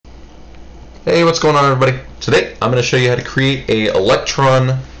Hey, what's going on, everybody? Today I'm going to show you how to create a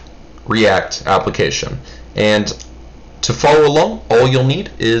electron-react application. And to follow along, all you'll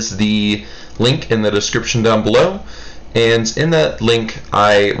need is the link in the description down below. And in that link,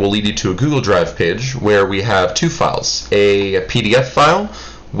 I will lead you to a Google Drive page where we have two files. A PDF file,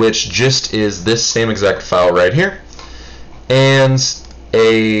 which just is this same exact file right here, and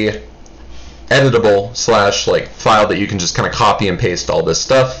a editable / file that you can just kind of copy and paste all this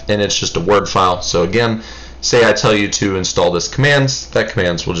stuff, and it's just a Word file. So again, say I tell you to install this commands, that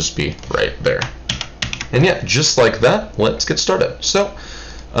commands will just be right there. And yeah, just like that, let's get started. So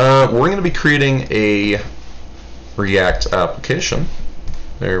we're going to be creating a React application.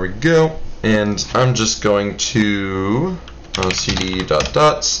 There we go. And I'm just going to cd ...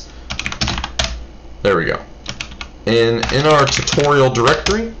 There we go. And in our tutorial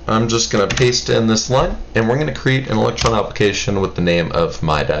directory, I'm just going to paste in this line, and we're going to create an Electron application with the name of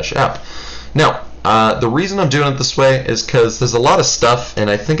my-app. Now, the reason I'm doing it this way is because there's a lot of stuff, and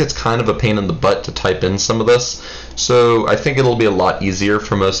I think it's kind of a pain in the butt to type in some of this. So I think it'll be a lot easier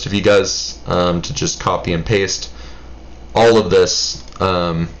for most of you guys to just copy and paste all of this.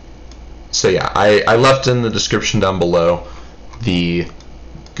 So yeah, I left in the description down below the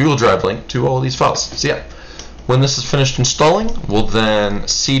Google Drive link to all of these files. So yeah. When this is finished installing, we'll then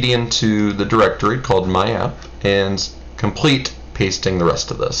cd into the directory called my-app and complete pasting the rest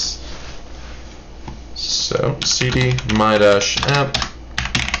of this. So cd my-app.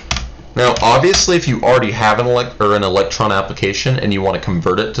 Now, obviously, if you already have an Electron application and you want to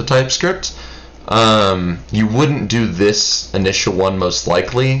convert it to TypeScript, you wouldn't do this initial one most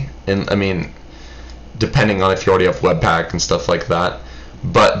likely. And I mean, depending on if you already have Webpack and stuff like that.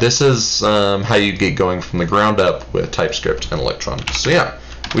 But this is how you get going from the ground up with TypeScript and Electron. So yeah,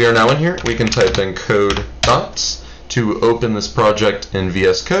 we are now in here. We can type in code dots to open this project in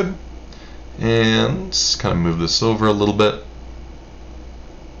VS Code. And let's kind of move this over a little bit.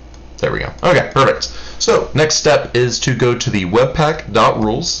 There we go. Okay, perfect. So next step is to go to the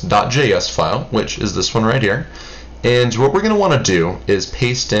webpack.rules.js file, which is this one right here. And what we're going to want to do is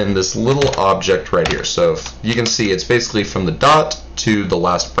paste in this little object right here. So if you can see, it's basically from the dot to the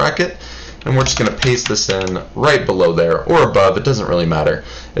last bracket, and we're just going to paste this in right below there or above. It doesn't really matter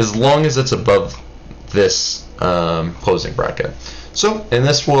as long as it's above this closing bracket. So, and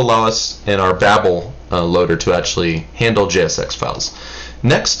this will allow us in our Babel loader to actually handle JSX files.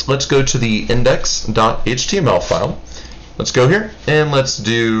 Next, let's go to the index.html file. Let's go here and let's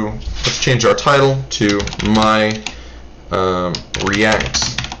change our title to my React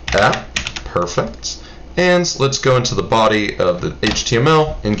app. Perfect. And let's go into the body of the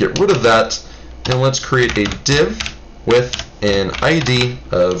HTML and get rid of that, and let's create a div with an ID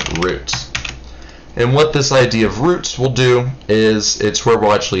of root. And what this ID of roots will do is it's where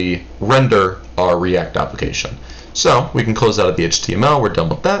we'll actually render our React application. So we can close out of the HTML. We're done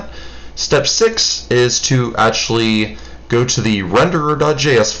with that. Step 6 is to actually go to the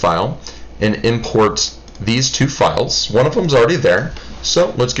renderer.js file and import these two files. One of them's already there,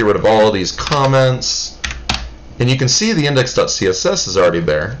 so let's get rid of all of these comments. And you can see the index.css is already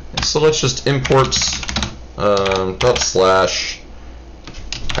there. So let's just import /app.jsx.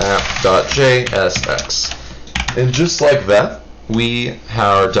 And just like that, we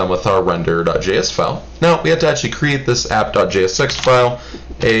are done with our render.js file. Now we have to actually create this app.jsx file,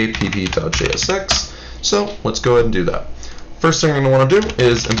 app.jsx. So let's go ahead and do that. First thing we're going to want to do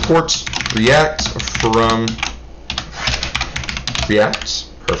is import React from React.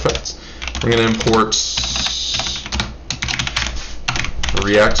 Perfect. We're going to import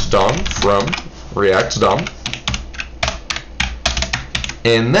React DOM from React DOM.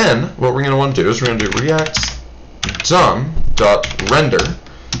 And then what we're going to want to do is we're going to do React DOM.render.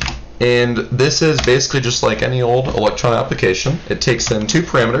 And this is basically just like any old Electron application. It takes in two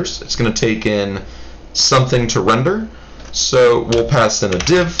parameters. It's going to take in something to render. So we'll pass in a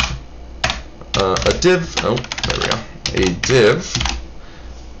div, oh, there we go, a div,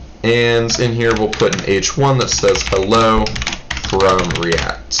 and in here we'll put an h1 that says hello from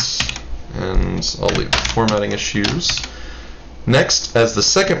React, and I'll leave the formatting issues. Next, as the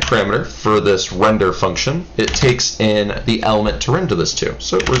second parameter for this render function, it takes in the element to render this to.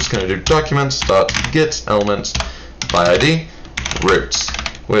 So we're just going to do documents.get element by ID root,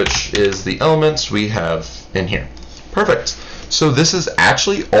 which is the elements we have in here. Perfect. So this is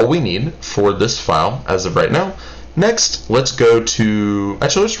actually all we need for this file as of right now. Next, let's go to,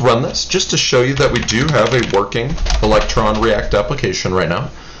 actually let's run this just to show you that we do have a working Electron React application right now.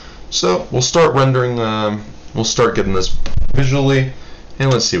 So we'll start rendering, we'll start getting this visually,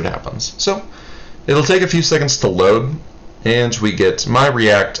 and let's see what happens. So it'll take a few seconds to load, and we get my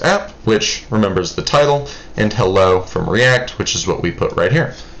React app, which remembers the title, and hello from React, which is what we put right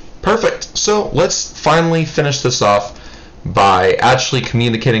here. Perfect. So let's finally finish this off by actually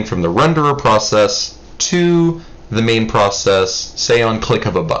communicating from the renderer process to the main process, say on click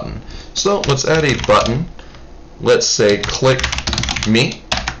of a button. So let's add a button. Let's say click me.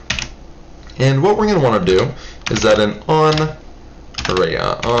 And what we're going to want to do is add an on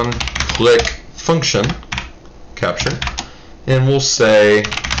click function capture. And we'll say,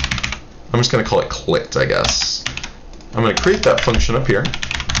 I'm just going to call it clicked, I guess. I'm going to create that function up here.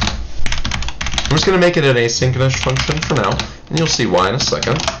 I'm just going to make it an asynchronous function for now, and you'll see why in a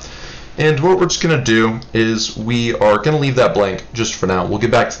second. And what we're just going to do is we are going to leave that blank just for now. We'll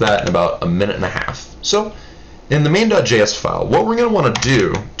get back to that in about a minute and a half. So in the main.js file, what we're going to want to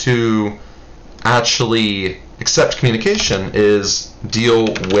do to actually accept communication is deal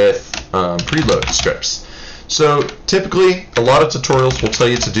with preload scripts. So typically, a lot of tutorials will tell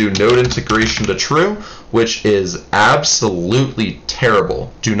you to do node integration to true, which is absolutely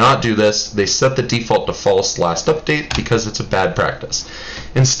terrible. Do not do this. They set the default to false last update because it's a bad practice.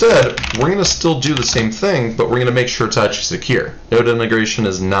 Instead, we're going to still do the same thing, but we're going to make sure it's actually secure. Node integration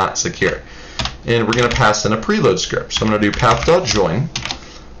is not secure. And we're going to pass in a preload script. So I'm going to do path.join,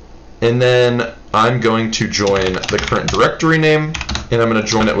 and then I'm going to join the current directory name, and I'm going to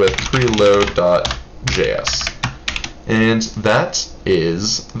join it with preload.js. And that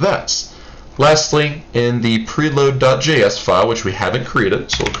is that. Lastly, in the preload.js file, which we haven't created,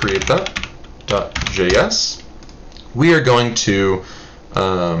 so we'll create that, .js, we are going to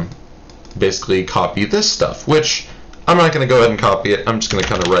basically copy this stuff, which I'm not going to go ahead and copy it. I'm just going to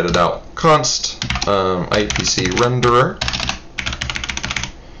kind of write it out. Const IPC renderer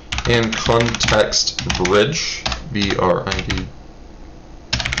and context bridge, BRID,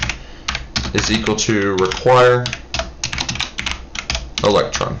 is equal to require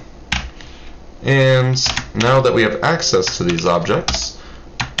electron. And now that we have access to these objects,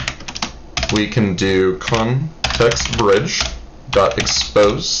 we can do context bridge dot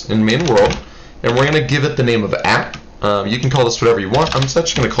expose in main world, and we're going to give it the name of app. You can call this whatever you want. I'm just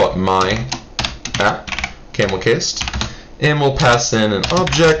actually going to call it my app, camel cased, and we'll pass in an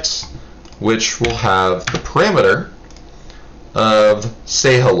object which will have the parameter of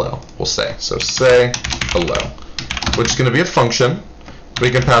say hello, we'll say. So say hello, which is going to be a function. We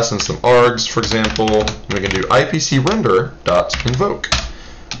can pass in some args, for example. We can do IPC render.invoke,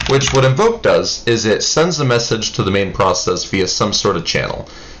 which what invoke does is it sends a message to the main process via some sort of channel.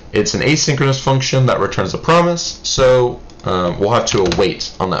 It's an asynchronous function that returns a promise, so we'll have to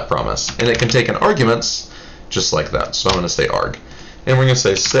await on that promise. And it can take in arguments just like that. So I'm going to say arg. And we're going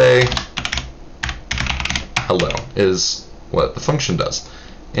to say hello is what the function does.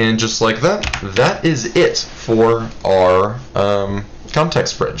 And just like that, that is it for our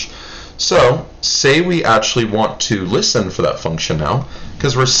context bridge. So say we actually want to listen for that function now,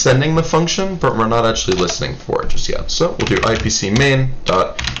 because we're sending the function, but we're not actually listening for it just yet. So we'll do IPC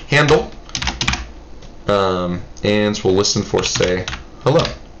main.handle, and we'll listen for say hello.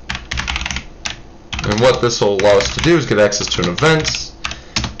 And what this will allow us to do is get access to an event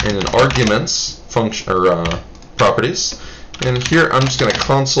and an arguments function or properties. And here I'm just going to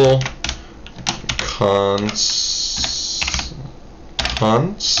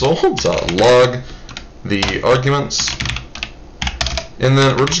console.log the arguments, and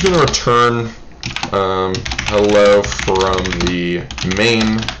then we're just going to return hello from the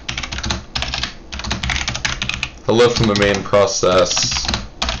main process.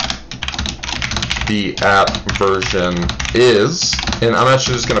 The app version is, and I'm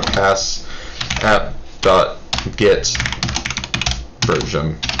actually just going to pass app.get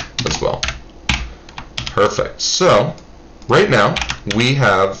version as well. Perfect. So right now we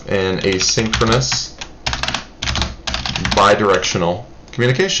have an asynchronous bidirectional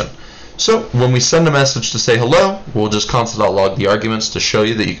communication. So when we send a message to say hello, we'll just console.log the arguments to show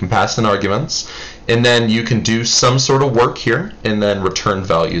you that you can pass in arguments, and then you can do some sort of work here and then return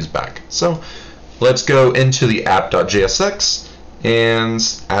values back. So let's go into the app.jsx and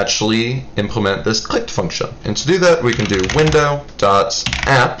actually implement this clicked function. And to do that, we can do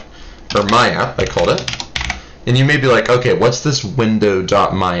window.app, or my app, I called it. And you may be like, okay, what's this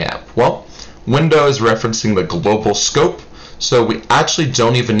window.myapp? Well, window is referencing the global scope, so we actually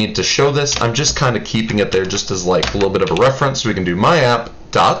don't even need to show this. I'm just kind of keeping it there just as like a little bit of a reference. So we can do myapp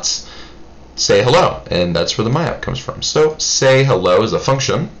dot say hello, and that's where the myapp comes from. So say hello is a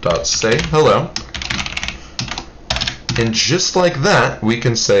function dot say hello. And just like that, we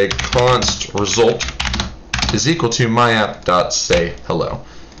can say const result is equal to myapp.sayHello.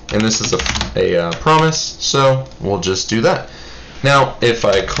 and this is a promise, so we'll just do that. Now, if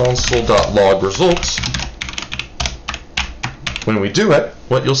I console.log results, when we do it,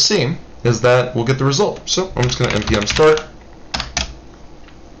 what you'll see is that we'll get the result. So I'm just going to npm start,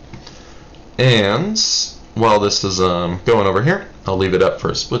 and while this is going over here, I'll leave it up for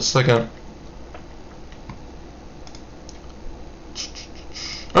a split second.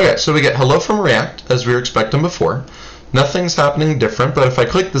 Okay, so we get hello from React, as we were expecting before. Nothing's happening different, but if I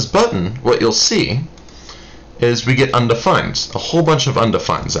click this button, what you'll see is we get undefined, a whole bunch of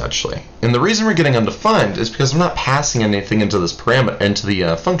undefineds actually. And the reason we're getting undefined is because I'm not passing anything into this parameter, into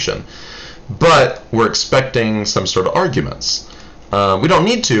the function, but we're expecting some sort of arguments. We don't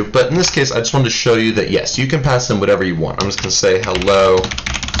need to, but in this case, I just wanted to show you that yes, you can pass in whatever you want. I'm just going to say hello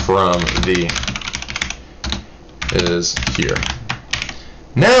from the is here.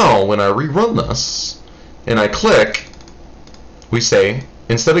 Now, when I rerun this and I click, we say,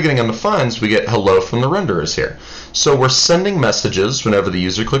 instead of getting undefined, we get hello from the renderers here. So we're sending messages whenever the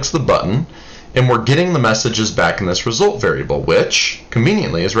user clicks the button, and we're getting the messages back in this result variable, which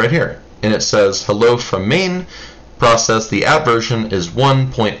conveniently is right here. And it says hello from main process, the app version is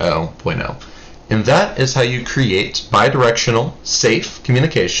 1.0.0. And that is how you create bidirectional, safe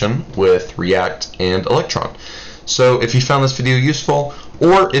communication with React and Electron. So if you found this video useful,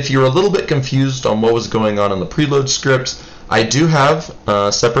 or if you're a little bit confused on what was going on in the preload script, I do have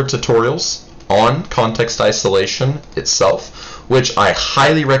separate tutorials on context isolation itself, which I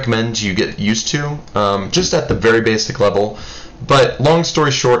highly recommend you get used to, just at the very basic level. But long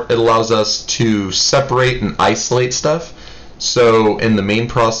story short, it allows us to separate and isolate stuff. So in the main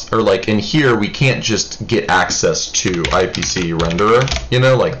process, or like in here, we can't just get access to IPC renderer, you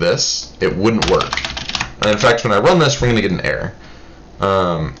know, like this. It wouldn't work. And in fact, when I run this, we're going to get an error.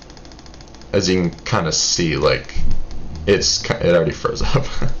 As you can kind of see, like it already froze up.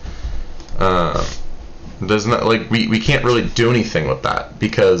 There's not, like, we can't really do anything with that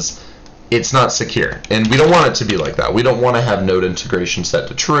because it's not secure, and we don't want it to be like that. We don't want to have node integration set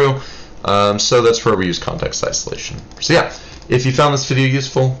to true, so that's where we use context isolation. So yeah, if you found this video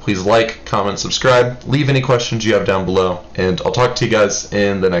useful, please like, comment, subscribe, leave any questions you have down below, and I'll talk to you guys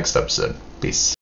in the next episode. Peace.